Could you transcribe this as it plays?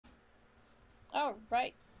All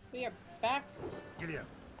right, we are back. Giddy up.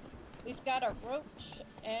 We've got a roach,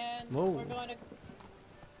 and Whoa. we're going to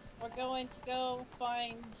go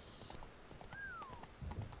find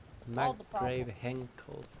all the Margrave problems.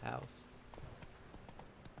 Henkel's house.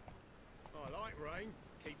 I like rain.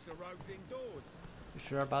 Keeps the rogues indoors. You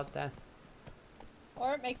sure about that?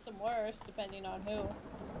 Or it makes them worse, depending on who.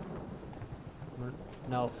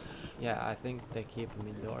 No. Yeah, I think they keep them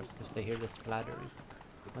indoors because they hear the splattering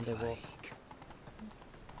when they walk.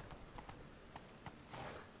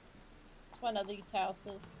 It's one of these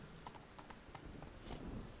houses.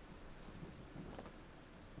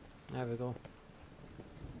 There we go.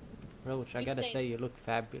 Roach, I You gotta stay- say you look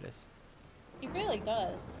fabulous. He really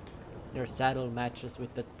does. Your saddle matches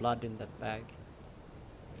with that blood in that bag.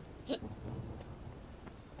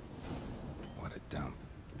 What a dump.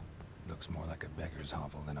 Looks more like a beggar's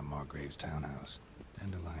hovel than a Margrave's townhouse.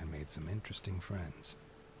 Dandelion made some interesting friends.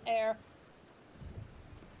 Air.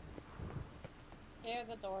 Air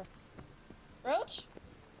the door. Roach?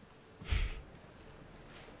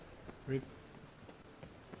 Rip.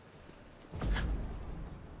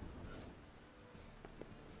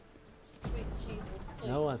 Sweet Jesus, please.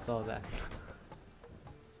 No one saw that.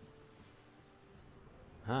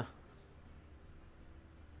 Huh?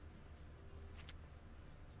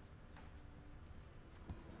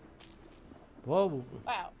 Whoa!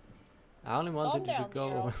 Wow. I only wanted you to down,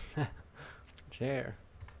 go. Chair.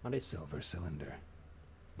 What is Silver this? cylinder.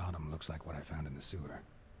 Bottom looks like what I found in the sewer.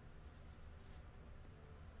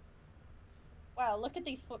 Wow, look at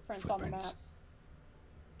these footprints on the map.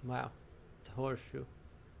 Wow. It's a horseshoe.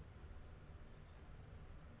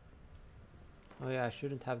 Oh yeah, I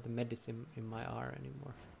shouldn't have the medicine in my R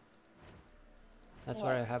anymore. That's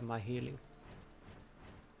where I What? have my healing.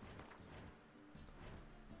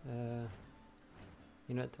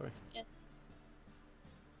 Inventory. Yeah.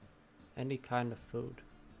 Any kind of food.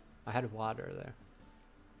 I had water there.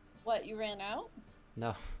 What, you ran out?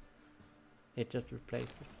 No. It just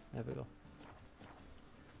replaced it. There we go.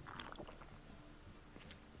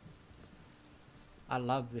 I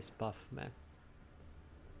love this buff, man.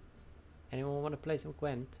 Anyone want to play some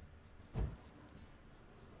Gwent?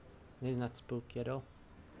 This is not spooky at all.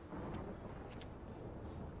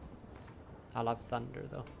 I love thunder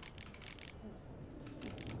though.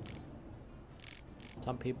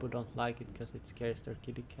 Some people don't like it because it scares their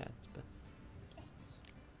kitty cats, but Yes.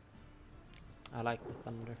 I like the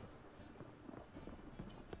thunder.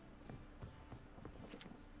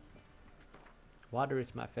 Water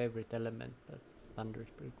is my favorite element, but thunder is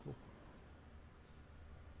pretty cool.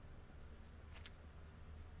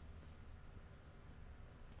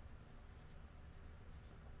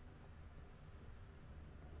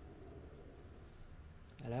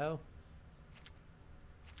 Hello?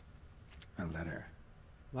 A letter.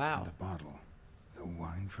 Wow. And a bottle. The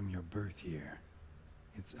wine from your birth year.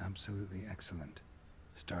 It's absolutely excellent.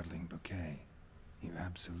 Startling bouquet. You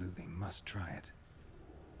absolutely must try it.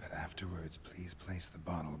 But afterwards, please place the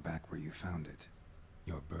bottle back where you found it.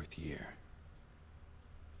 Your birth year.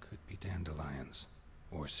 Could be dandelions.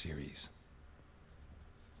 Or Ceres.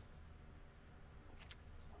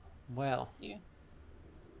 Well,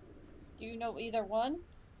 Do you know either one?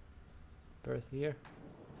 birth year?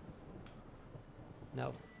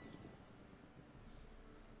 No.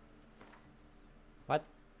 What?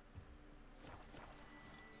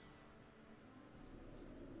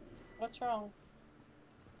 What's wrong?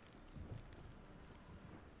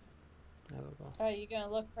 There we go. Are you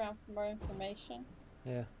gonna look around for more information?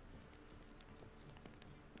 Yeah.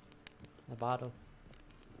 A bottle.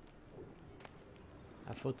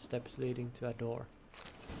 A footsteps leading to a door.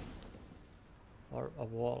 Or a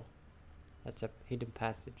wall. That's a hidden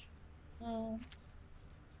passage. Hmm.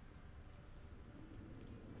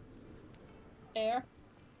 Air?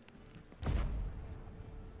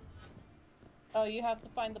 Oh, you have to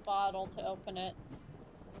find the bottle to open it.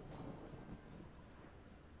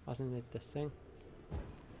 Wasn't it this thing?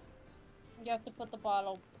 You have to put the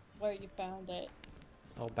bottle where you found it.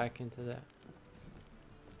 Oh, back into that.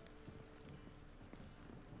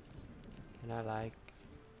 Can I like...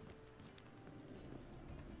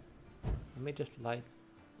 Let me just light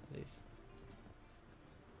this. Is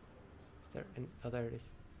there any... Oh, there it is.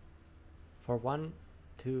 For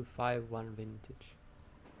 1251 vintage.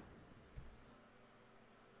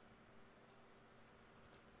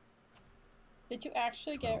 Did you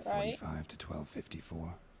actually get it right? 1245 to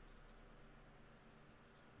 1254.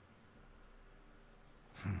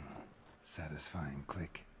 Satisfying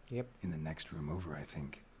click. Yep, In the next room over, I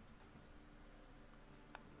think.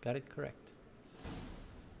 got it correct.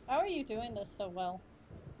 How are you doing this so well?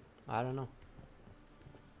 I don't know.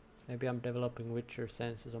 Maybe I'm developing Witcher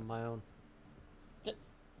senses on my own.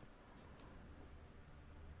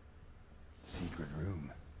 Secret room.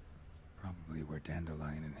 Probably where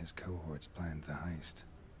Dandelion and his cohorts planned the heist.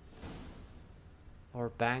 Or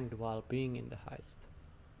banged while being in the heist.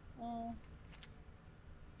 Mm.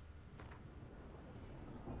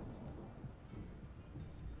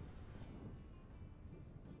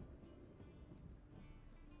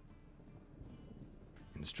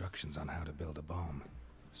 Instructions on how to build a bomb.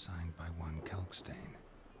 Signed by one Kalkstain.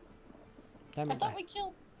 Damn I it, thought we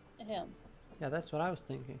killed him. yeah, that's what I was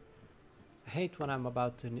thinking. I hate when I'm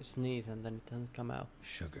about to sneeze and then it doesn't come out.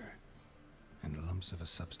 Sugar. And lumps of a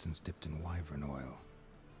substance dipped in wyvern oil.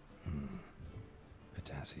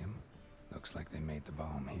 Potassium. Looks like they made the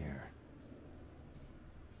bomb here.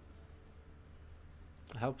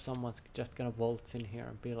 I hope someone's just gonna waltz in here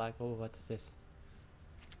and be like, oh, what's this?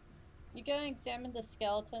 You go examine the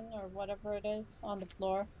skeleton or whatever it is on the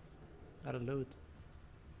floor. Got a loot.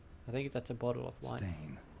 I think that's a bottle of wine.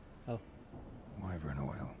 Stain. Oh. Wyvern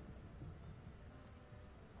oil.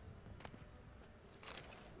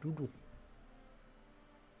 Doo-doo.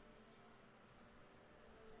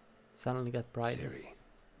 Suddenly got brighter. Siri.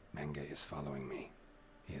 Menge is following me.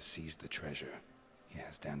 He has seized the treasure. He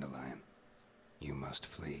has Dandelion. You must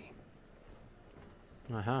flee.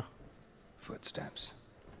 Uh-huh. Footsteps.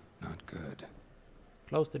 Not good.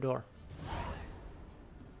 Close the door.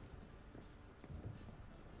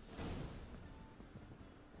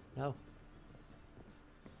 No.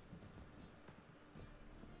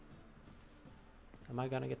 Am I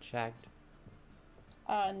gonna get shagged?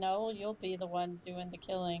 No, you'll be the one doing the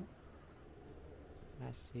killing.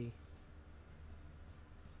 I see.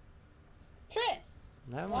 Triss!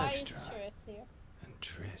 No, Why is Extra. Triss here? And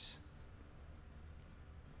Triss.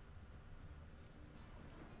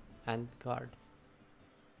 and guard.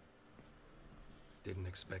 Didn't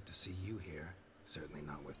expect to see you here. Certainly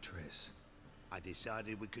not with Triss. I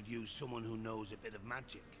decided we could use someone who knows a bit of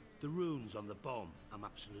magic. The runes on the bomb, I'm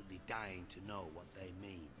absolutely dying to know what they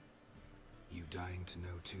mean. You dying to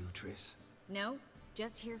know too, Triss? No,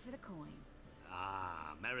 just here for the coin.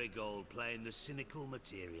 Ah, Marigold playing the cynical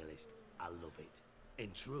materialist. I love it.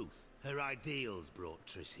 In truth, her ideals brought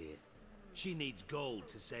Triss here. She needs gold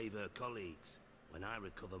to save her colleagues. When I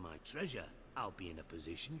recover my treasure, I'll be in a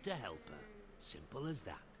position to help her. Simple as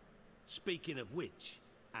that. Speaking of which,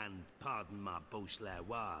 and pardon my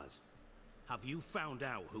Beauclervoise, have you found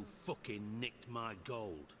out who fucking nicked my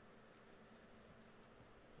gold?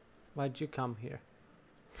 Why'd you come here?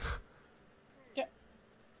 Yeah.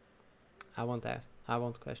 I won't ask. I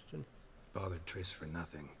won't question. Bothered Triss for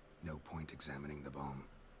nothing. No point examining the bomb.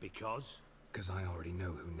 Because? 'Cause I already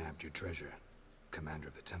know who nabbed your treasure. Commander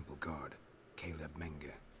of the Temple Guard, Caleb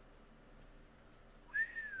Menge.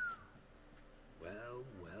 Well,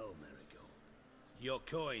 well, Marigold. Your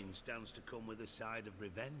coin stands to come with a side of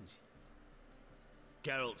revenge.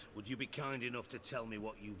 Geralt, would you be kind enough to tell me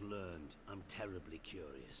what you've learned? I'm terribly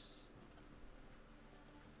curious.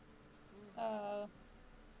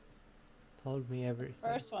 Told me everything.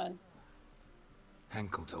 First one.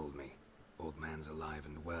 Henkel told me. Old man's alive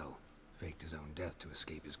and well. Faked his own death to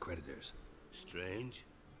escape his creditors. Strange.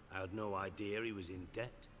 I had no idea he was in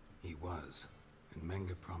debt. He was. And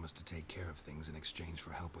Menge promised to take care of things in exchange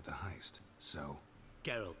for help with the heist. So...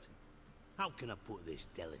 Geralt, how can I put this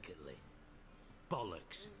delicately?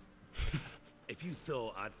 Bollocks. If you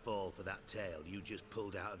thought I'd fall for that tale you just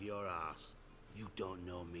pulled out of your arse, you don't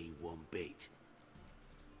know me one bit.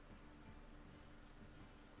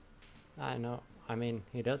 I know. I mean,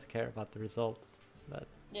 he does care about the results, but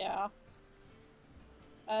Yeah.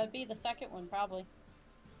 Be the second one, probably.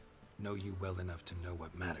 know you well enough to know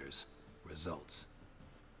what matters. Results.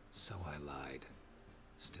 So I lied.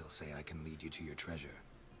 Still say I can lead you to your treasure.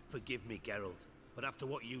 Forgive me, Geralt, but after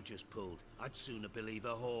what you just pulled, I'd sooner believe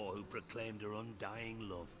a whore who proclaimed her undying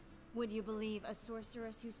love. Would you believe a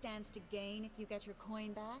sorceress who stands to gain if you get your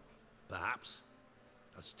coin back? Perhaps.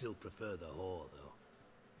 I'd still prefer the whore,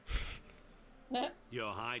 though.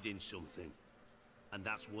 You're hiding something. And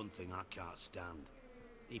that's one thing I can't stand.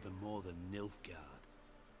 Even more than Nilfgaard.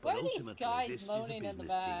 What But are these ultimately, guys this is a moaning in the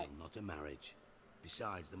business back? deal, not a marriage.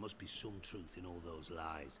 Besides, there must be some truth in all those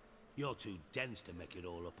lies. You're too dense to make it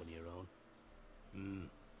all up on your own.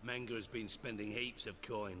 Menge has been spending heaps of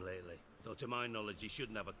coin lately. Though to my knowledge, he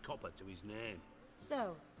shouldn't have a copper to his name.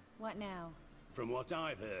 So, what now? From what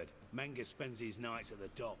I've heard, Menge spends his nights at the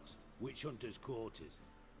docks, witch hunters' quarters.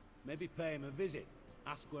 Maybe pay him a visit.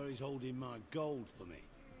 Ask where he's holding my gold for me.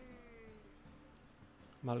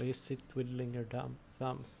 while you sit twiddling your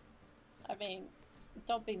thumbs. I mean,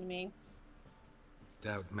 don't be mean.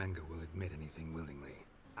 Doubt Menge will admit anything willingly.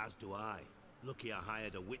 As do I. Lucky I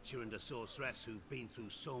hired a witcher and a sorceress who've been through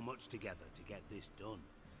so much together to get this done.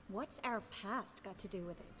 What's our past got to do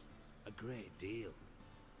with it? A great deal.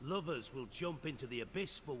 Lovers will jump into the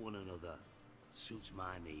abyss for one another. Suits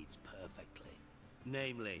my needs perfectly.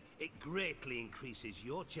 Namely, it greatly increases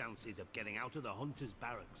your chances of getting out of the hunter's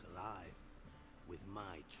barracks alive. With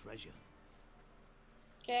my treasure.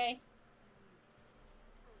 Okay.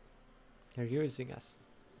 You're using us.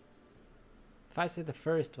 If I say the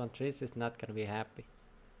first one, Triss is not gonna be happy.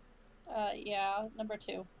 Yeah, number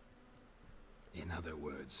 2. In other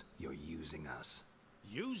words, you're using us.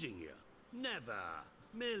 Using you? Never.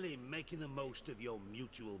 Merely making the most of your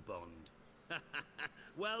mutual bond.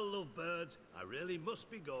 Well, lovebirds, I really must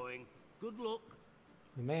be going. Good luck.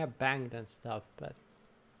 We may have banged and stuff, but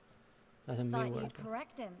doesn't mean Thought we're you'd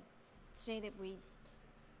correct him. Say that we,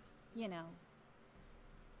 you know.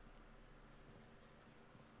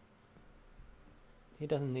 He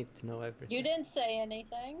doesn't need to know everything. You didn't say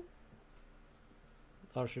anything.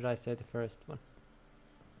 Or should I say the first one?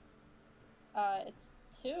 It's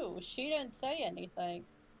 2. She didn't say anything.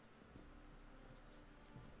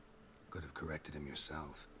 Could have corrected him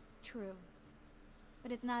yourself. True.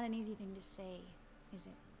 But it's not an easy thing to say, is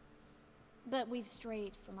it? But we've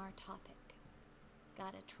strayed from our topic.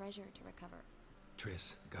 Got a treasure to recover.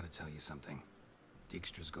 Triss, gotta tell you something.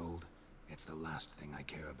 Dijkstra's gold, it's the last thing I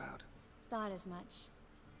care about. Thought as much.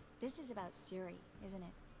 This is about Ciri, isn't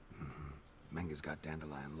it? Menga's got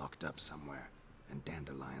Dandelion locked up somewhere, and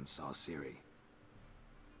Dandelion saw Ciri.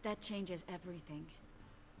 That changes everything.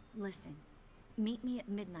 Listen, meet me at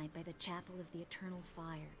midnight by the Chapel of the Eternal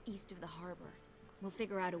Fire, east of the harbor. We'll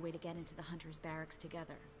figure out a way to get into the Hunter's barracks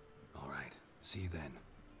together. All right, see you then,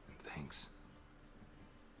 and thanks.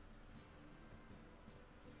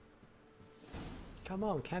 Come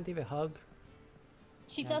on, can't even hug.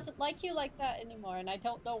 She doesn't like you like that anymore, and I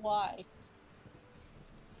don't know why.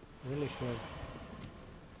 Really should.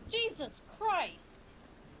 Jesus Christ!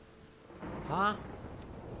 Huh?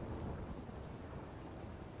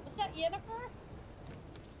 Was that Yennefer?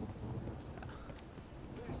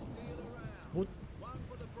 Best deal around. What? One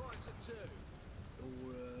for the price of 2.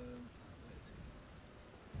 Or,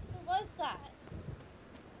 Who was that?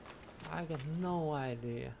 I got no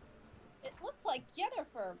idea. It looked like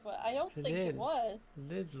Yennefer, but I don't She think did. it was. It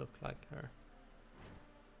did look like her.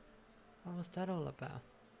 What was that all about?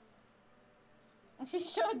 She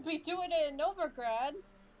should be doing it in Novigrad.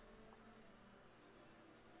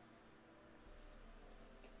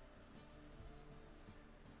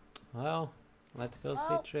 Well, let's go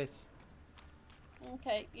Oh. see Triss.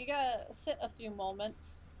 Okay, you gotta sit a few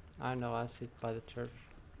moments. I know, I sit by the church.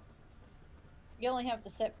 You only have to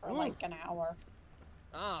sit for like an hour.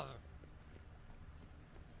 Ah.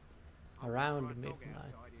 Around Front dog midnight.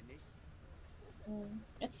 outside in this.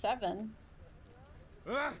 It's 7.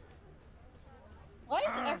 Ah! Why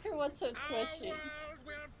is everyone so twitchy? Our world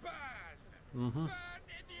will burn! Mm-hmm. Burn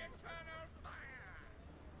in the eternal fire!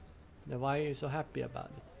 Then why are you so happy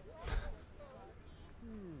about it?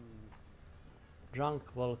 Drunk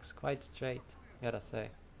walks quite straight, gotta say.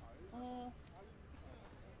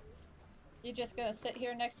 You just gonna sit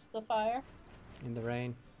here next to the fire? In the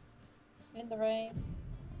rain. In the rain?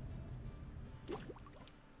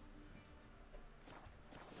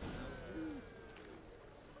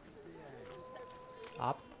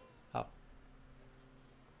 Up? Up.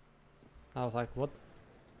 I was like, what?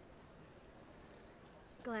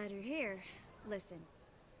 Glad you're here. Listen,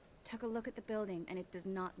 took a look at the building and it does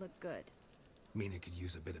not look good. Mina could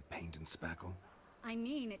use a bit of paint and spackle. I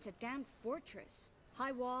mean, it's a damn fortress.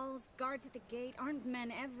 High walls, guards at the gate, armed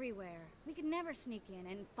men everywhere. We could never sneak in,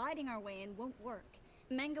 and fighting our way in won't work.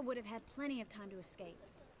 Menga would have had plenty of time to escape.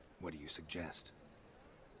 What do you suggest?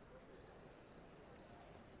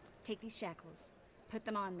 Take these shackles. Put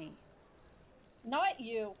them on me. Not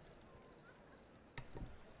you.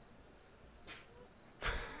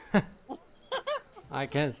 I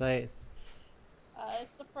can't say it.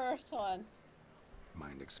 It's the first one.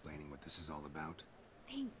 Mind explaining what this is all about?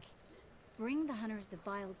 Think. Bring the hunters the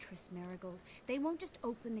vile Triss Marigold. They won't just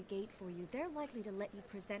open the gate for you. They're likely to let you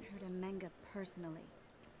present her to Menga personally.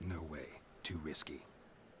 No way. Too risky.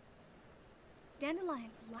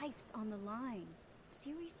 Dandelion's life's on the line.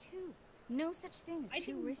 Series 2. No such thing as I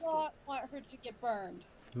too do risky. not want her to get burned.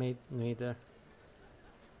 Me neither.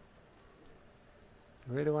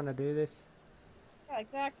 Really want to do this? Yeah,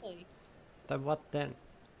 exactly. Then what then?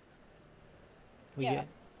 We Yeah.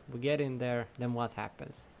 get in there, then what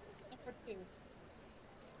happens? Number 2.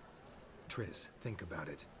 Triss, think about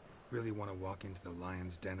it. Really want to walk into the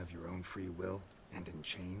lion's den of your own free will, and in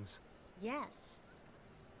chains? Yes.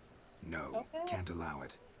 No, Okay. can't allow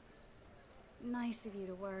it. Nice of you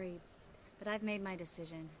to worry, but I've made my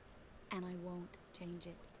decision, and I won't change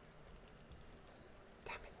it.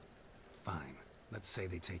 Damn it. Fine. Let's say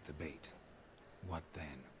they take the bait. What then?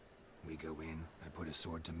 We go in, I put a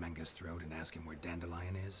sword to Menga's throat and ask him where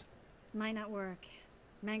Dandelion is? Might not work.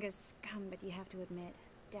 Manga's scum, but you have to admit,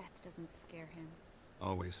 death doesn't scare him.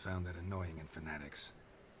 Always found that annoying in fanatics.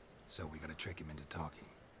 So we gotta trick him into talking.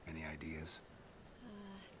 Any ideas?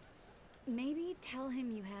 Maybe tell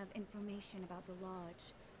him you have information about the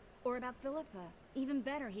Lodge. Or about Philippa. Even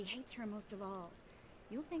better, he hates her most of all.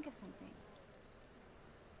 You'll think of something.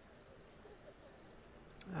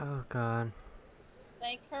 Oh god.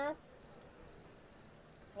 Thank her?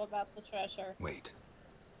 What about the treasure? Wait.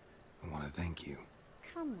 I want to thank you.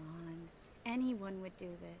 Come on. Anyone would do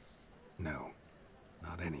this. No.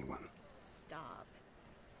 Not anyone. Stop.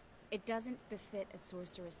 It doesn't befit a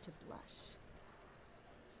sorceress to blush.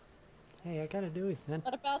 Hey, I gotta do it, man.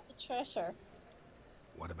 What about the treasure?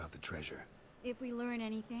 What about the treasure? If we learn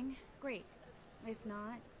anything, great. If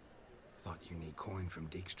not, Thought you need coin from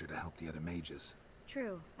Dijkstra to help the other mages.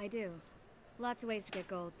 true, I do. Lots of ways to get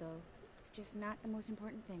gold, though. It's just not the most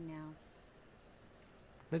important thing now.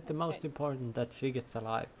 It's the most important that she gets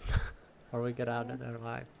alive. Or we get out of there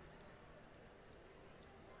alive.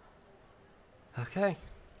 Okay.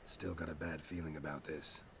 Still got a bad feeling about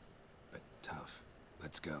this. But tough.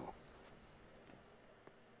 Let's go.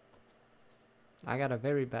 I got a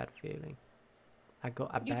very bad feeling. I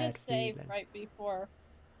got a You bad did save feeling. right before.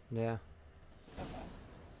 Yeah. Okay.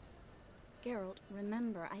 Geralt,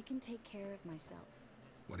 remember, I can take care of myself.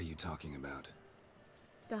 What are you talking about?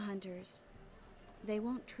 The hunters. They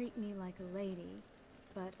won't treat me like a lady,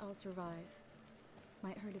 but I'll survive.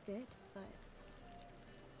 Might hurt a bit, but...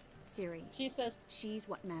 Ciri, She says, she's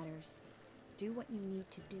what matters. Do what you need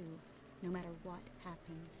to do, no matter what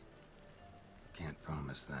happens. Can't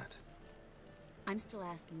promise that. I'm still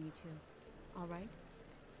asking you to, alright?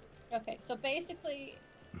 okay, so basically,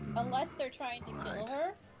 unless they're trying to kill Alright.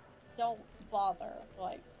 her, don't bother.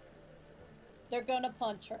 Like, they're gonna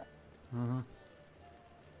punch her. Mm-hmm.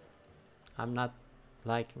 I'm not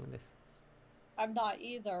liking this. I'm not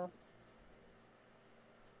either.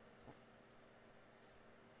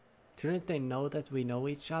 Shouldn't they know that we know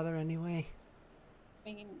each other anyway?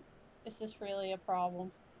 I mean, is this really a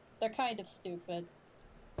problem? They're kind of stupid.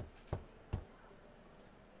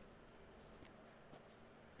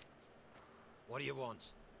 What do you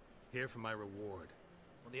want? Here for my reward.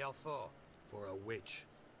 What the hell for? For a witch.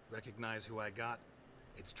 Recognize who I got?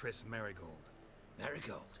 It's Triss Marigold.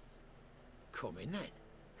 Marigold. Come in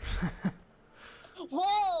then.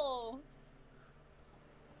 Whoa!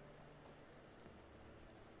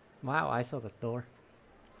 Wow, I saw the door.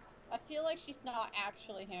 I feel like she's not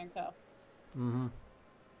actually handcuffed. Mm-hmm.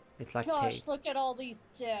 It's like Gosh, tape. look at all these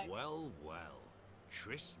dicks. Well, well.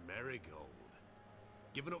 Triss Marigold.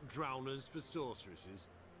 Giving up drowners for sorceresses?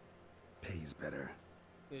 Pays better.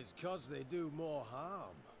 It's 'cause they do more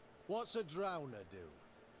harm. What's a drowner do?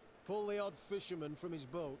 Pull the odd fisherman from his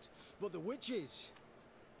boat, but the witches,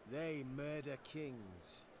 they murder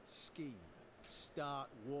kings, scheme, start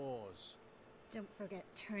wars. Don't forget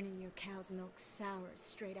turning your cow's milk sour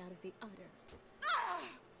straight out of the udder.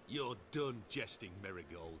 You're done jesting,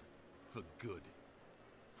 Marigold. For good.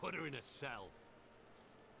 Put her in a cell.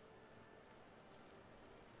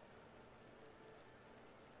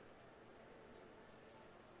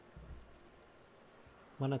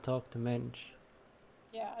 Wanna talk to Mensch.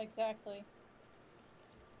 Yeah, exactly.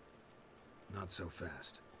 Not so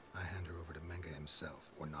fast. I hand her over to Menga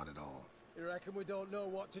himself, or not at all. You reckon we don't know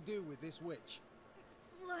what to do with this witch?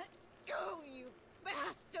 Let go, you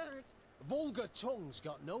bastard! Vulgar tongue's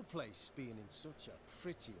got no place being in such a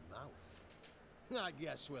pretty mouth. I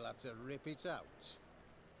guess we'll have to rip it out.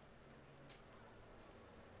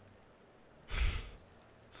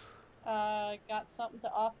 Got something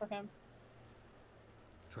to offer him.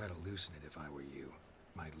 Try to loosen it if I were you.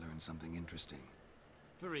 Might learn something interesting.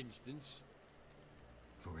 For instance,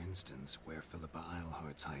 For instance, where Philippa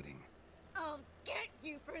Eilhart's hiding. I'll get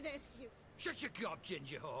you for this, you... Shut your gob,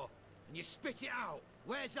 ginger whore, and you spit it out.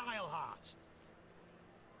 Where's Eilhart?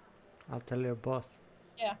 I'll tell your boss.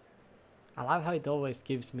 Yeah. I love how it always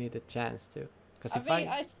gives me the chance to. Because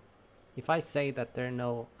if I say that they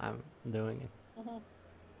know, I'm doing it.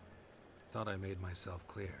 Thought I made myself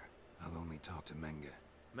clear. I'll only talk to Menga.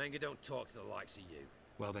 Manga don't talk to the likes of you.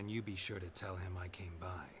 Well, then you be sure to tell him I came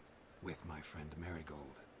by. With my friend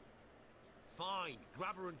Marigold. fine,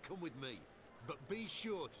 grab her and come with me. But be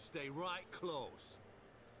sure to stay right close.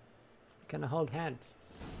 Can I hold hands?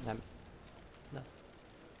 Damn it. No.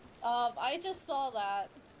 I just saw that.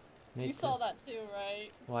 Me You too. saw that too, right?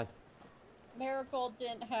 What? Marigold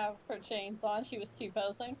didn't have her chains on. She was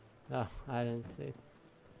T-posing. Oh, I didn't see it.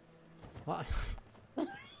 What?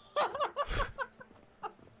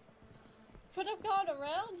 Could have gone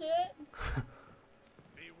around it.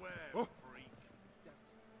 Beware, freak.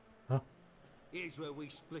 Huh? Here's where we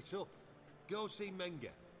split up. Go see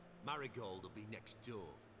Menga. Marigold will be next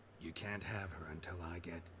door. You can't have her until I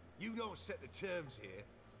get... You don't set the terms here.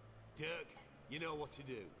 Dirk, you know what to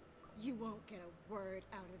do. You won't get a word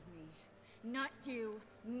out of me. Not you,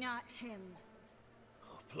 not him.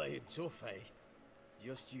 Oh, playing tough, eh?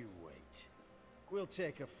 Just you wait. We'll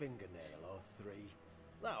take a fingernail or 3.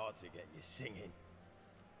 That ought to get you singing.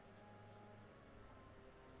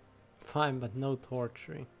 Fine, but no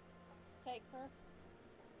torturing. Take her.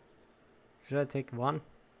 Should I take one?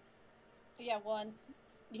 Yeah, 1.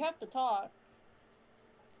 You have to talk.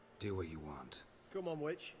 Do what you want. Come on,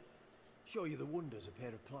 witch. Show you the wonders a pair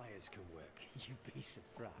of pliers can work. You'd be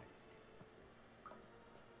surprised.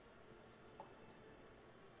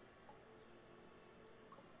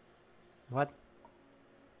 What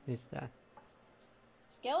is that?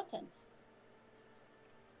 Skeletons.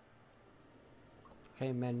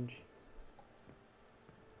 Okay, Menge.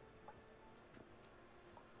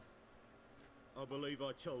 I believe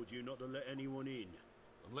I told you not to let anyone in.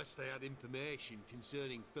 Unless they had information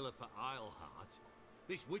concerning Philippa Eilhart.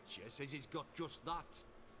 This Witcher says he's got just that.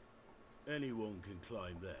 Anyone can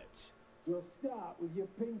claim that. We'll start with your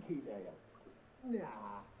pinky nail.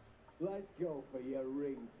 Nah, let's go for your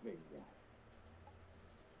ring finger.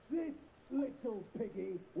 This little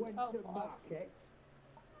piggy went to market.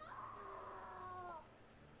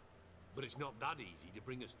 But it's not that easy to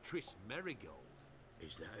bring us Triss Merigold.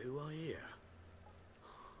 Is that who I hear?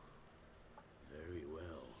 Very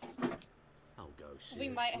well. I'll go see We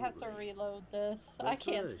her might have to shortly. reload this. But I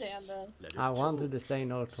can't first, stand this. let us I wanted to talk. say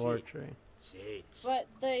no Sit. torturing. Sit. But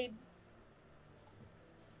they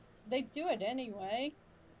do it anyway.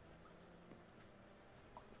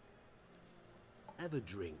 Have a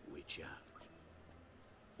drink, Witcher.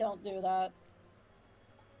 Don't do that.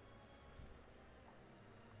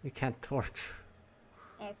 You can't torture.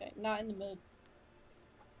 Okay, not in the mood.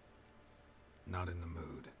 Not in the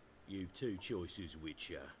mood. You've 2 choices,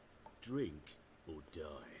 Witcher. Drink or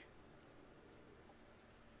die.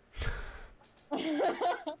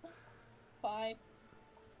 Fine.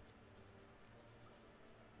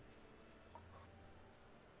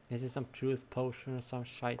 Is it some truth potion or some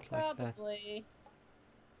shite like that? Probably.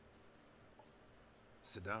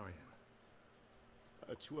 Sidarian.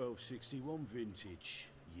 A 1261 vintage.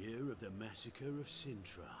 Year of the massacre of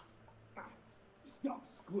Sintra. Stop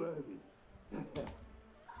squirming.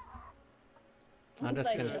 I'm just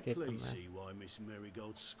Thank gonna you. skip them, Please man. see why Miss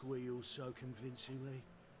Marigold squeals so convincingly.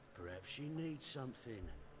 Perhaps she needs something.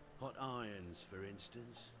 Hot irons, for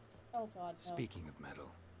instance. Oh god, no. Speaking of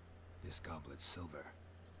metal, this goblet's silver.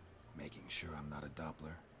 Making sure I'm not a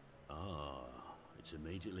Doppler. Ah, it's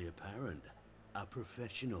immediately apparent. A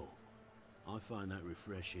professional. I find that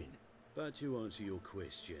refreshing. But to answer your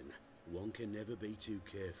question, one can never be too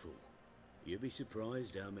careful. You'd be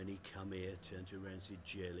surprised how many come here turn to rancid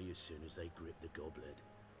jelly as soon as they grip the goblet.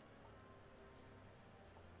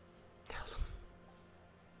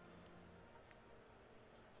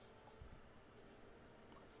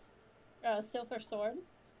 Silver sword.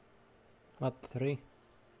 What, 3?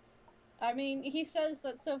 I mean, he says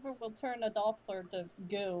that silver will turn a Doppler to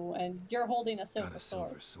goo, and you're holding a silver Got a sword.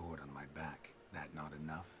 silver sword on my back. That not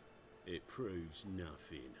enough? It proves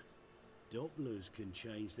nothing. Dopplers can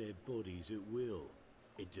change their bodies at will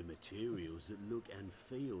into materials that look and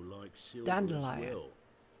feel like silver Dandelion. as well.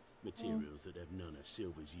 Materials that have none of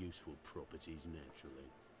silver's useful properties naturally.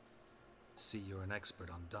 See, you're an expert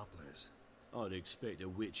on Dopplers. I'd expect a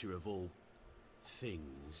witcher of all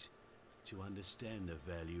things to understand the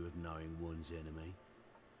value of knowing one's enemy.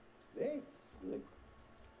 This.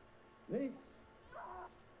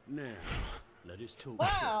 Now, let us talk Wow.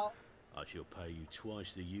 shop. I shall pay you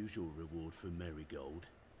twice the usual reward for Marigold.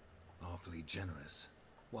 Awfully generous.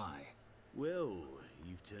 Why? Well,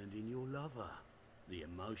 you've turned in your lover. The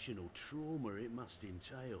emotional trauma it must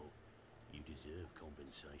entail. You deserve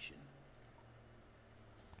compensation.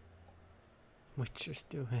 Witchers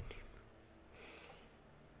do anything.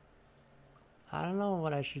 I don't know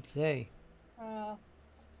what I should say.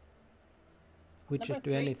 Witchers Number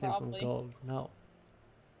do 3 anything probably. from gold. No.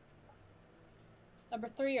 Number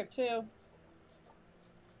 3 or 2.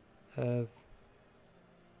 I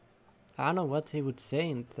don't know what he would say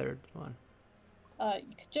in third one.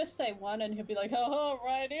 You could just say 1 and he'll be like, oh,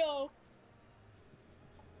 rightio.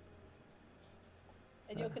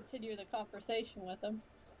 And you'll continue the conversation with him.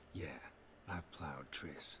 Yeah, I've plowed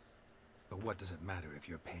Triss. But what does it matter if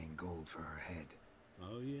you're paying gold for her head?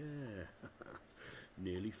 Oh yeah.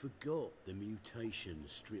 Nearly forgot the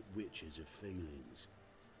mutations strip witches of feelings.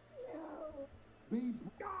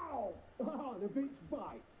 Oh, the bitch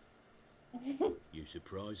bite. You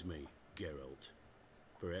surprise me, Geralt.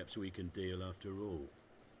 Perhaps we can deal after all.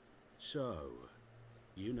 So,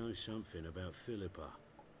 you know something about Philippa,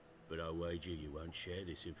 but I wager you won't share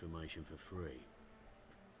this information for free.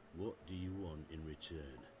 What do you want in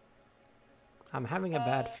return? I'm having a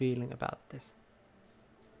bad feeling about this.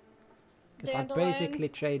 Because I'm Dandelion. basically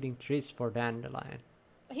trading Triss for Dandelion.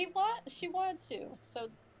 She wanted to, so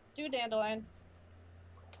do Dandelion.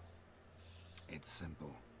 It's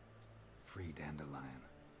simple. Free Dandelion.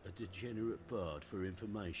 A degenerate bard for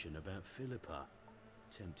information about Philippa.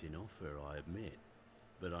 Tempting offer, I admit,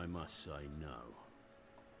 but I must say no.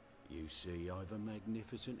 You see, I've a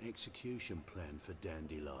magnificent execution plan for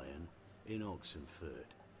Dandelion in Oxenford.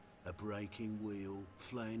 A breaking wheel,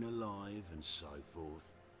 flaying alive, and so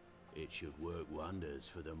forth. It should work wonders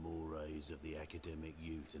for the mores of the academic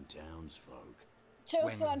youth and townsfolk.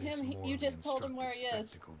 Joke's on him, you just told him where he is.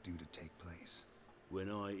 Spectacle due to take place? When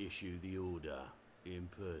I issue the order, in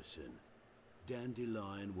person,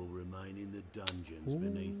 Dandelion will remain in the dungeons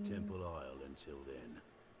beneath Temple Isle until then.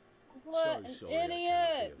 What So an sorry I cannot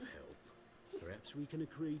idiot! be of help. Perhaps we can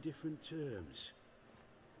agree different terms.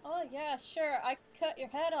 Oh yeah, sure, I cut your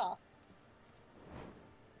head off.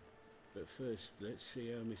 But first, let's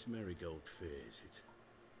see how Miss Marigold fares. It's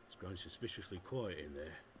grown suspiciously quiet in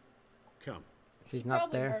there. Come. She's not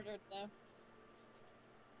probably there. Murdered,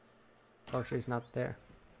 though. Or she's not there.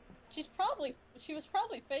 She was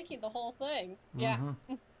probably faking the whole thing. Yeah.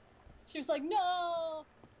 She was like, no!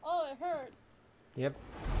 Oh, it hurts. Yep,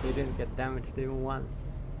 she didn't get damaged even once.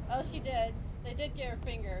 Oh, she did. They did get her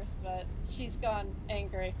fingers, but she's gone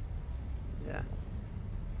angry. Yeah.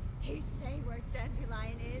 He say where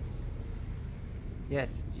Dandelion is?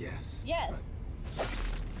 Yes. Yes. Yes.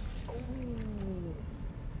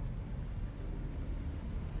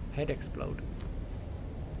 Head explode.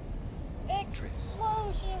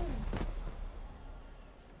 Explosion!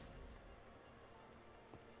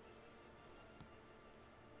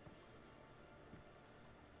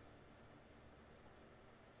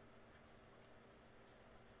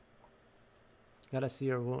 Gotta see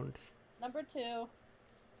your wounds. Number 2.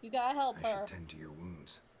 You gotta help I her. should tend to your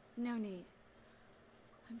wounds. No need.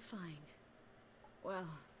 I'm fine. Well,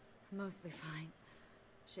 mostly fine.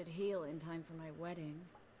 Should heal in time for my wedding.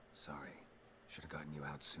 Sorry. Should have gotten you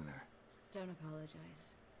out sooner. Don't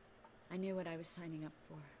apologize. I knew what I was signing up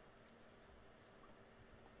for.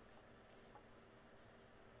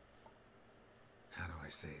 How do I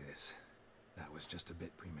say this? That was just a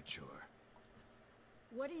bit premature.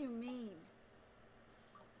 What do you mean?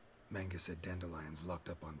 Manga said Dandelion's locked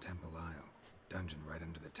up on Temple Isle. Dungeon right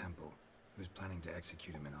under the temple. He was planning to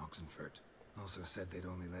execute him in Oxenfurt. Also said they'd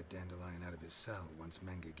only let Dandelion out of his cell once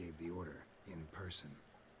Manga gave the order, in person.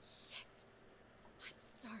 Shit. I'm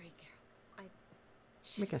sorry, Geralt.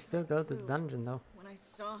 We can still go to the dungeon though. When I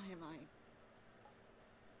saw him,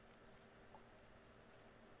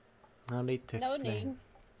 No need to No explain. need.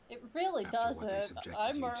 It really After what they doesn't.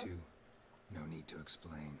 subjected you to, no need to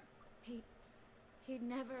explain. He'd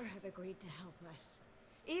never have agreed to help us.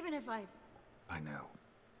 Even if I know.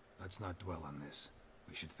 Let's not dwell on this.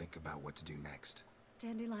 We should think about what to do next.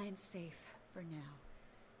 Dandelion's safe for now,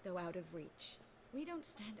 though out of reach. We don't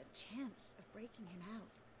stand a chance of breaking him out.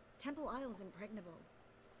 Temple Isle's impregnable,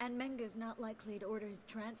 and Menga's not likely to order his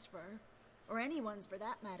transfer, or anyone's for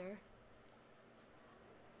that matter.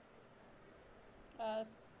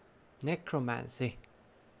 Necromancy.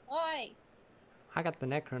 Why? I got the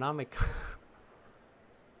Necronomic.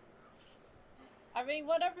 I mean,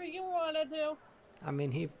 whatever you want to do. I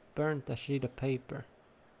mean, he burnt a sheet of paper.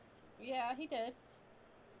 Yeah, he did.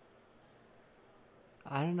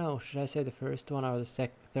 I don't know, should I say the first one or the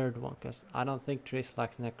third one? Because I don't think Triss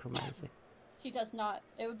likes necromancy. She does not.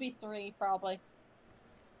 It would be 3, probably.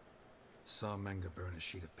 Saw Manga burn a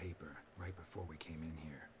sheet of paper right before we came in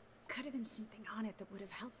here. Could have been something on it that would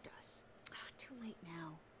have helped us. Too late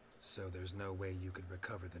now. So there's no way you could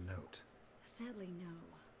recover the note? Sadly, no.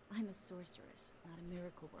 I'm a sorceress, not a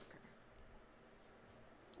miracle worker.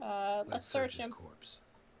 Let's search him. His corpse.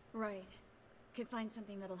 Right. Could find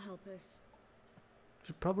something that'll help us.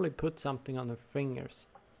 Should probably put something on her fingers.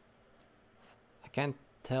 I can't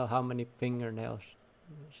tell how many fingernails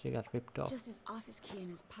she got ripped off. Just his office key in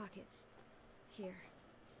his pockets. Here.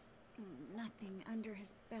 Nothing under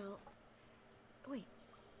his belt. Wait.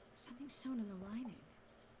 Something sewn in the lining.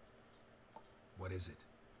 What is it?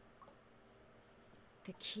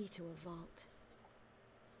 The key to a vault.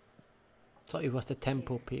 So it was the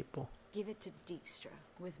temple Here. people. Give it to Dijkstra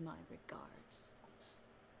with my regards.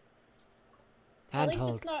 At least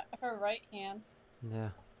Handhold. it's not her right hand. Yeah.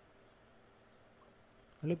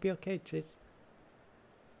 Will it be okay, Triss?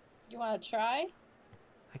 You want to try?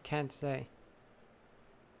 I can't say.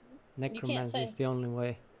 can't Necromancy say. is the only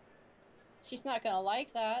way. She's not gonna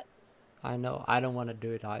like that. I know. I don't want to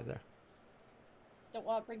do it either. Don't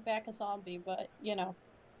want to bring back a zombie, but you know.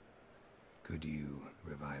 Could you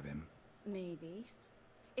revive him? Maybe.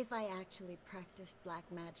 If I actually practiced black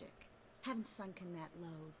magic. Haven't sunken that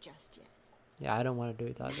low just yet. Yeah, I don't want to do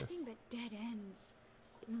it either. Nothing but dead ends.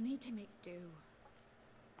 We'll need to make do.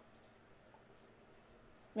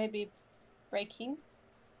 Maybe breaking.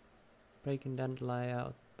 Breaking Dandelion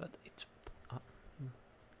out, but it's...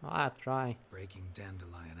 I'll try. Breaking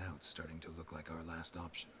Dandelion out's starting to look like our last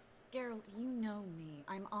option. Geralt, you know me.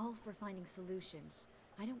 I'm all for finding solutions.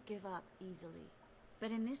 I don't give up easily.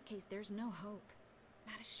 But in this case, there's no hope.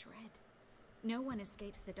 Not a shred. No one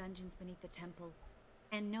escapes the dungeons beneath the temple.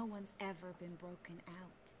 And no one's ever been broken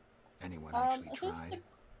out. Anyone actually Who's tried? the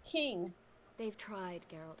king? They've tried,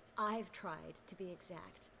 Geralt. I've tried, to be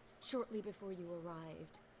exact. Shortly before you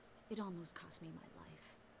arrived. It almost cost me my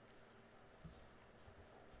life.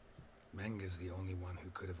 Menga's the only one who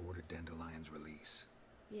could have ordered Dandelion's release.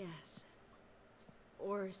 Yes.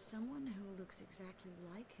 Or someone who looks exactly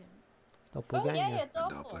like him. Doppelganger. Oh yeah, A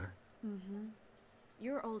Doppel. Doppler? Mm-hmm.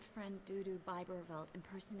 Your old friend Dudu Biberveld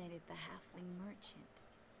impersonated the halfling merchant.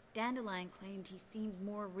 Dandelion claimed he seemed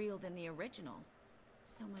more real than the original.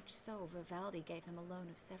 So much so, Vivaldi gave him a loan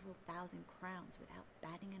of several thousand crowns without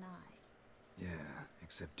batting an eye. Yeah,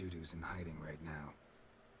 except Dudu's in hiding right now.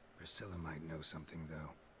 Priscilla might know something, though.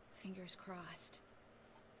 Fingers crossed.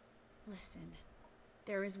 Listen,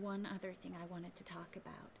 there is one other thing I wanted to talk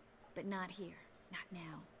about, but not here, not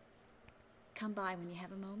now. Come by when you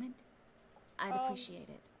have a moment. I'd appreciate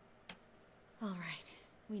it. All right,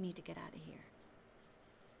 we need to get out of here.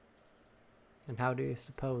 And how do you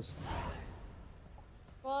suppose?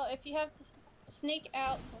 Well, if you have to sneak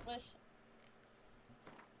out,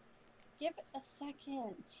 give it a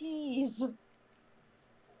second. Jeez.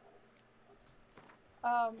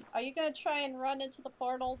 Are you gonna try and run into the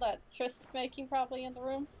portal that Triss is making probably in the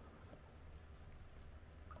room?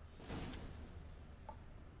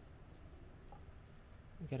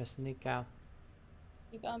 We gotta sneak out.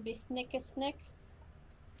 You gonna be snick?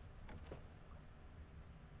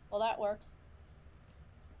 Well, that works.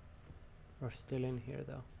 We're still in here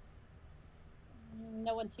though.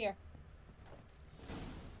 No one's here.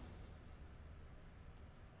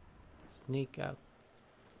 Sneak out.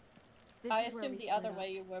 This I is where assumed we the split other up.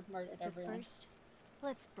 way you would have murdered But everyone. first,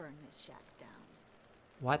 let's burn this shack down.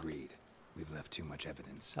 What? Agreed. We've left too much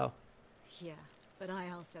evidence. Oh, Yeah, but I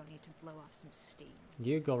also need to blow off some steam.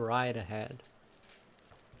 you go right ahead.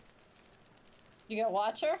 You gonna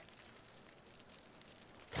watch her?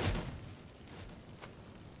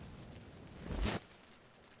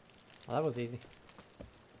 Well, that was easy.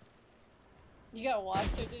 You gotta watch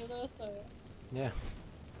her do this? Or... Yeah.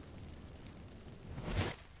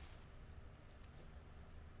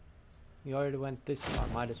 We already went this far,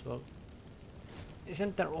 might as well.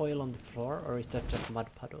 Isn't there oil on the floor, or is that just mud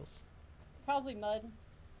puddles? Probably mud.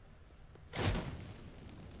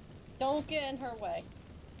 Don't get in her way.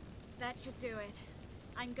 That should do it.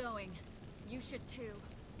 I'm going. You should too.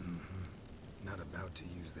 Not about to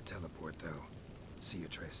use the teleport, though. See you,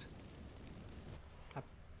 Triss.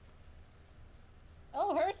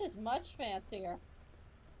 Oh, hers is much fancier.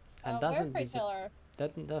 And where, doesn't pray tell her?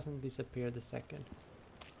 doesn't disappear the second.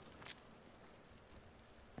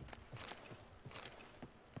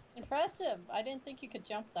 Impressive. I didn't think you could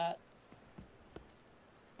jump that.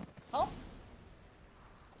 Oh.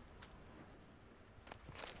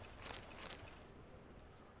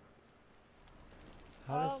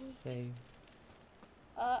 How to save?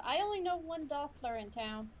 I only know one Doppler in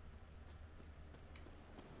town.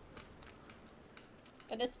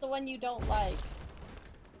 And it's the one you don't like.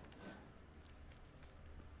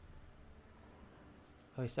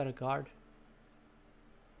 Oh, is that a guard?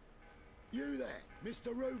 You there, Mr.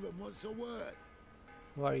 Roven wants a word.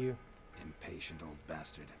 Who are you? Impatient old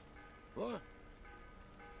bastard. What?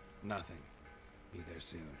 Nothing. Be there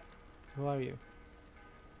soon. Who are you?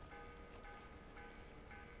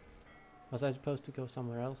 Was I supposed to go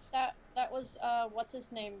somewhere else? That was what's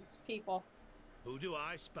his name's people. Who do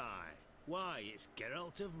I spy? Why, it's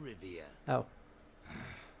Geralt of Rivia. Oh,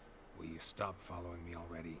 Will you stop following me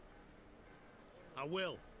already? I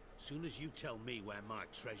will, soon as you tell me where my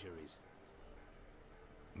treasure is.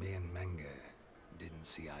 Me and Menga didn't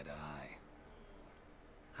see eye to eye.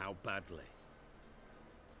 How badly?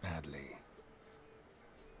 Badly.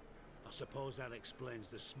 I suppose that explains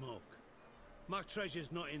the smoke. My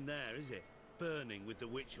treasure's not in there, is it? Burning with the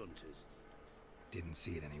witch hunters. Didn't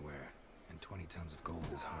see it anywhere, and 20 tons of gold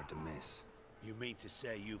is hard to miss. You mean to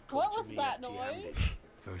say you've come What to was me that empty-handed? noise?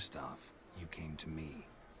 First off, you came to me.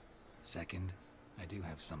 Second, I do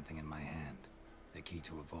have something in my hand. The key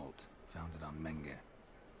to a vault, found it on Menge.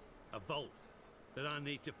 A vault that I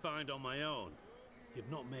need to find on my own.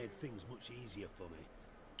 You've not made things much easier for me.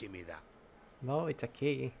 Give me that. No, it's a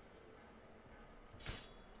key.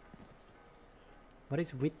 What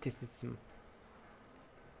is witticism?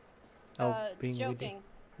 Oh, being witty. Joking.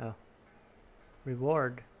 Oh.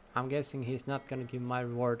 Reward. I'm guessing he's not gonna give my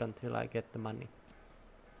reward until I get the money.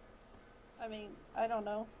 I mean, I don't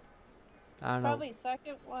know. I don't know. Probably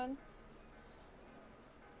second one.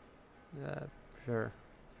 Sure.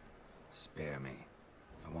 Spare me.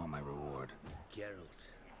 I want my reward. Geralt,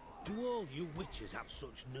 do all you witches have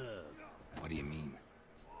such nerve? What do you mean?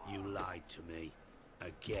 You lied to me.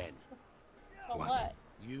 Again. So What? what?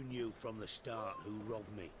 You knew from the start who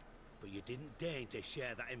robbed me, but you didn't deign to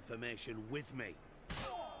share that information with me.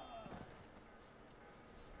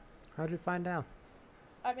 How'd you find out?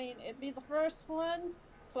 I mean, it'd be the first one,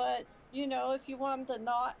 but, you know, if you want him to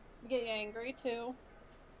not get angry, too.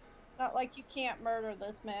 Not like you can't murder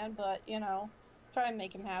this man, but, you know, try and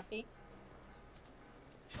make him happy.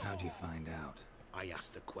 How'd you find out? I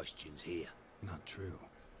asked the questions here. Not true.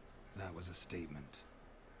 That was a statement.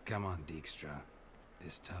 Come on, Dijkstra.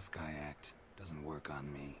 This tough guy act doesn't work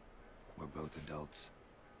on me. We're both adults.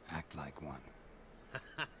 Act like one.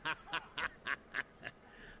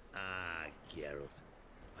 Ah, Geralt.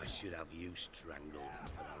 I should have you strangled,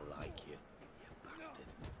 but I like you, you bastard.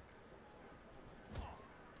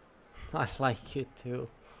 I like you too.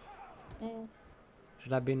 Mm,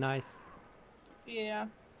 Should I be nice? yeah.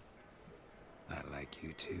 I like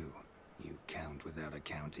you too, you count without a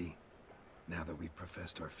county. Now that we've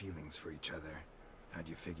professed our feelings for each other, how'd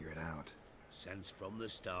you figure it out? Since from the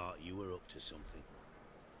start you were up to something.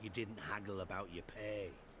 You didn't haggle about your pay.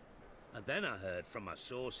 And then I heard from my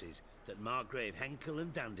sources that Margrave Henkel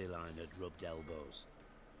and Dandelion had rubbed elbows.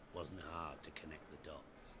 Wasn't hard to connect the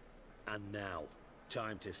dots. And now,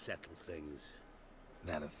 time to settle things.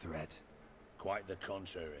 That a threat? Quite the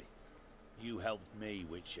contrary. You helped me,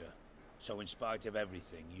 Witcher. So in spite of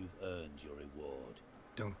everything, you've earned your reward.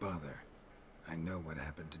 Don't bother. I know what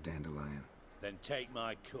happened to Dandelion. Then take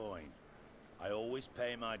my coin. I always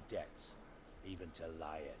pay my debts, even to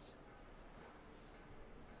liars.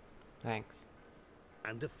 Thanks.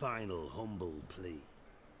 And a final humble plea.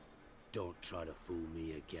 Don't try to fool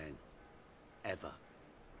me again. Ever.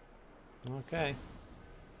 Okay.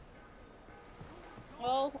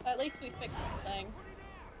 Well, at least we fixed the thing.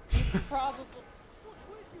 You probably...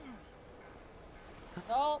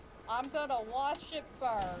 No, I'm gonna watch it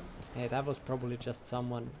burn. Hey, that was probably just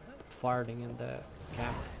someone farting in the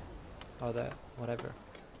camp. Or the whatever.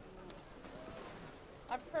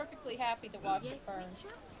 I'm perfectly happy to watch it Yes, burn.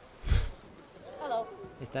 Witcher? Hello.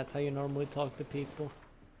 Is that how you normally talk to people?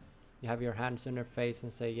 You have your hands on their face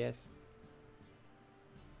and say yes?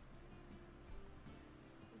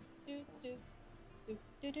 Do, do, do,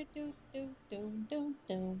 do, do, do, do, do, do,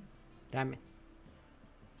 do. Damn it.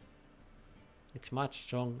 It's much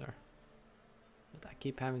stronger. But I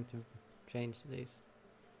keep having to change these.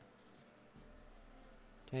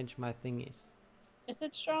 Change my thingies. Is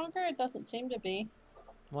it stronger? It doesn't seem to be.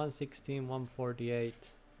 116, 148,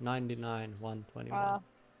 99, 121.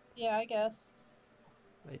 Yeah, I guess.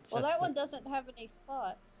 It's Well, just that one doesn't have any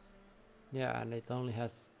slots. yeah, and it only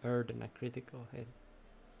has Earth and a critical hit.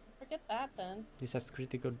 Forget that then. This has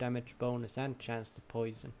critical damage bonus and chance to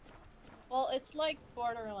poison. Well, it's like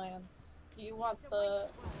Borderlands. Do you want the...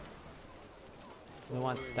 We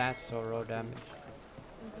want stats or raw damage.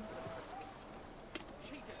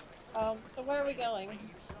 So where are we going?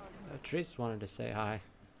 Triss wanted to say hi.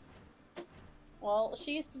 Well,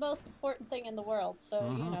 she's the most important thing in the world, so,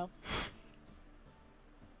 you know.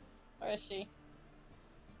 Where is she?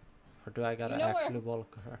 Or do I gotta You know where- actually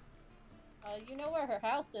walk her? You know where her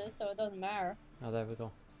house is, so it doesn't matter. Oh, there we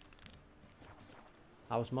go.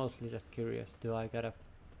 I was mostly just curious. Do I gotta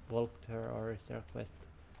walk to her or is there a quest?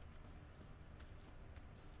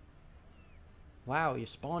 Wow, you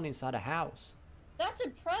spawn inside a house. That's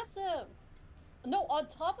impressive! No, on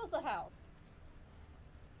top of the house.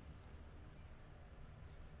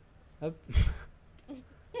 Oh.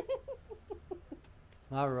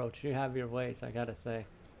 Wow, Roach, you have your ways, I gotta say.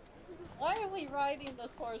 Why are we riding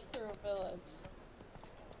this horse through a village?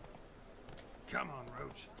 Come on,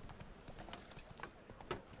 Roach.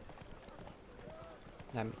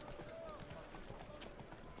 Damn it.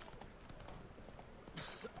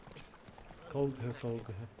 Kolgr,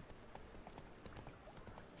 Kolgr.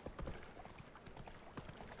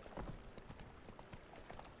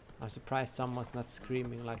 I'm surprised someone's not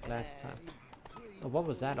screaming like last time. Oh, what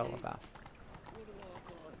was that all about?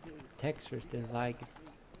 Textures didn't like it.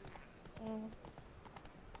 Mm.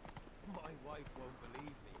 My wife won't believe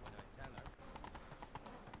me when I tell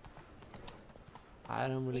her. I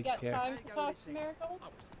don't really We got care. time to talk to Marigold?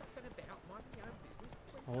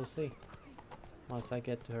 We'll see. Once I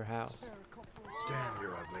get to her house. Damn,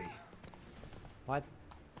 you're ugly. What?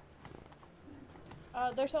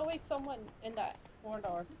 There's always someone in that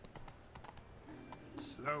corridor.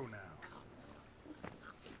 Slow now.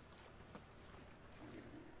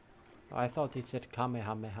 Oh, I thought he said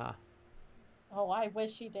Kamehameha. Oh, I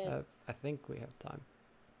wish he did. I think we have time.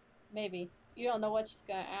 Maybe. You don't know what she's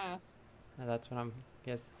gonna ask. That's what I'm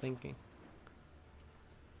thinking.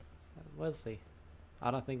 We'll see. I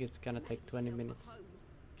don't think it's gonna take 20 minutes.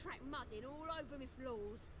 Track mudding all over me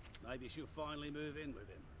floors. Maybe she'll finally move in with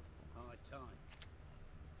him. High time.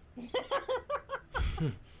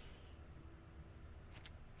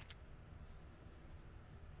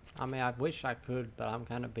 I mean, I wish I could, but I'm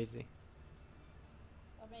kind of busy.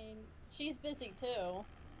 I mean, she's busy too.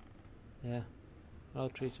 Yeah. Hello,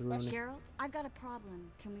 Triss Rooney. Geralt, I've got a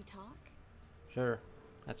problem. Can we talk? Sure.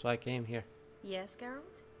 That's why I came here. Yes,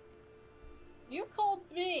 Geralt? You called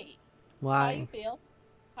me. How Why? you feel?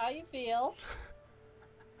 How you feel?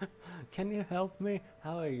 Can you help me?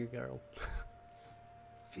 How are you, girl?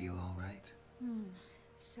 Feel all right?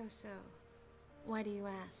 So. Why do you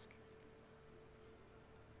ask?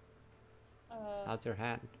 How's your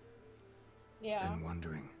hand? Yeah. Been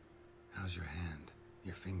wondering. How's your hand?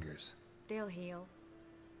 Your fingers? They'll heal.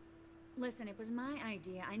 Listen, it was my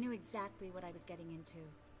idea. I knew exactly what I was getting into.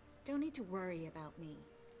 Don't need to worry about me.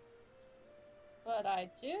 But I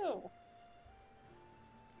do.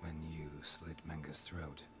 When you slit Menga's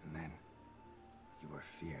throat, and then you were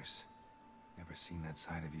fierce. Never seen that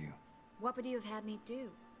side of you. What would you have had me do?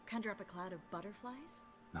 Conjure up a cloud of butterflies?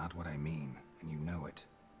 Not what I mean, and you know it.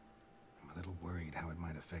 I'm a little worried how it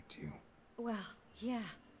might affect you. Well, yeah.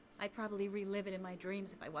 I'd probably relive it in my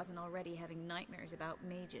dreams if I wasn't already having nightmares about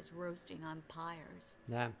mages roasting on pyres.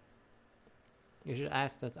 Damn. You should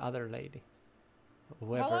ask that other lady.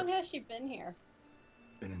 Whoever. How long has she been here?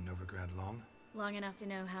 Been in Novigrad long? Long enough to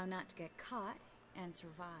know how not to get caught and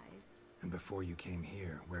survive. And before you came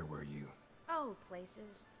here, where were you? Oh,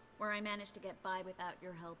 places where I managed to get by without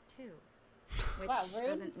your help too. Which Wow, rude.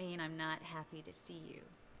 doesn't mean I'm not happy to see you.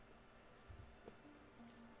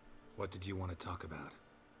 What did you want to talk about?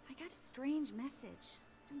 I got a strange message.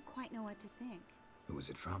 Don't quite know what to think. Who was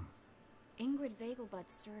it from? Ingrid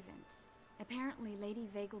Vegelbud's servant. Apparently, Lady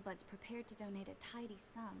Vegelbud's prepared to donate a tidy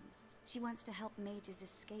sum. She wants to help mages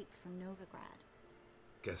escape from Novigrad.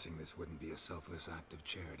 Guessing this wouldn't be a selfless act of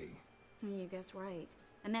charity. You guess right.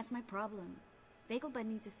 And that's my problem. Vegelbud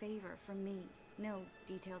needs a favor from me. No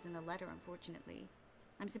details in the letter, unfortunately.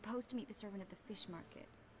 I'm supposed to meet the servant at the fish market.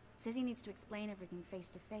 Says he needs to explain everything face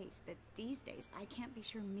to face, but these days I can't be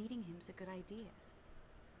sure meeting him's a good idea.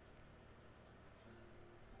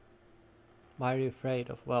 Why are you afraid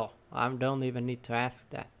of? Well, I don't even need to ask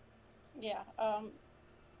that. Yeah,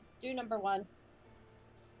 do number 1.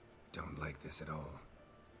 Don't like this at all,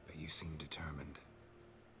 but you seem determined.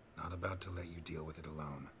 Not about to let you deal with it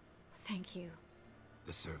alone. Thank you.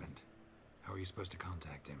 The servant. How are you supposed to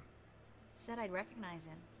contact him? Said I'd recognize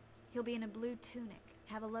him. He'll be in a blue tunic,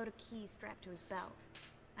 have a load of keys strapped to his belt.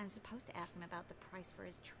 I'm supposed to ask him about the price for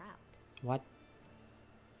his trout. What?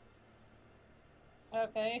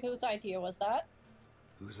 Okay, whose idea was that?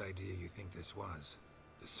 Whose idea you think this was?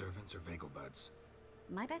 The servants or Vegelbud's?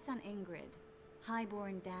 My bet's on Ingrid.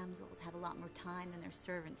 Highborn damsels have a lot more time than their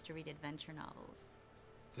servants to read adventure novels.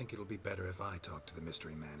 Think it'll be better if I talk to the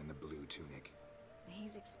mystery man in the blue tunic.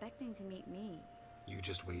 He's expecting to meet me. You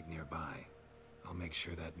just wait nearby. I'll make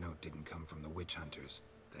sure that note didn't come from the witch hunters.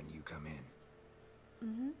 Then you come in.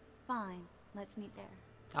 Mm-hmm. Fine. Let's meet there.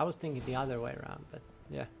 I was thinking the other way around, but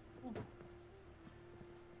yeah.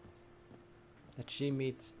 That she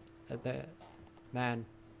meets the man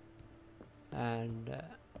and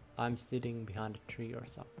I'm sitting behind a tree or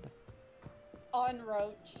something. On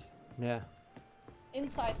Roach. Yeah.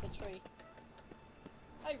 Inside the tree.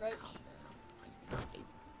 Hi, Roach.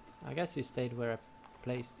 I guess you stayed where I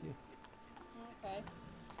placed you. Okay.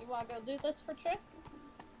 You wanna go do this for Triss?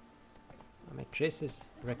 I mean, Triss's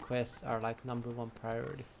requests are like #1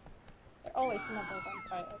 priority. They're always #1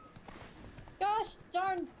 priority. Gosh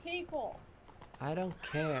darn people! I don't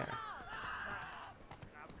care.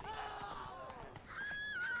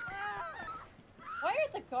 Why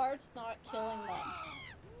are the guards not killing them?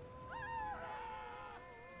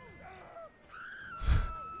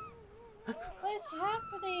 is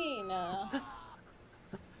happening?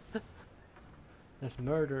 There's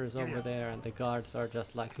murderers over there, and the guards are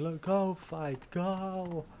just like, look, go fight,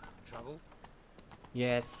 go. Trouble?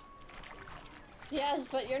 Yes. Yes,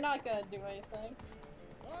 but you're not gonna do anything.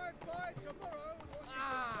 Watch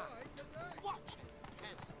it,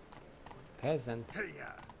 Peasant.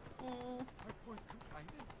 Mm.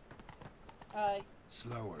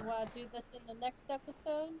 Slower. You wanna do this in the next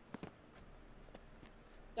episode?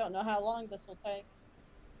 Don't know how long this will take.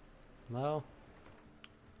 Well.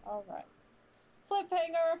 Alright.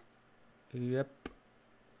 Cliffhanger! Yep.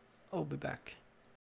 I'll be back.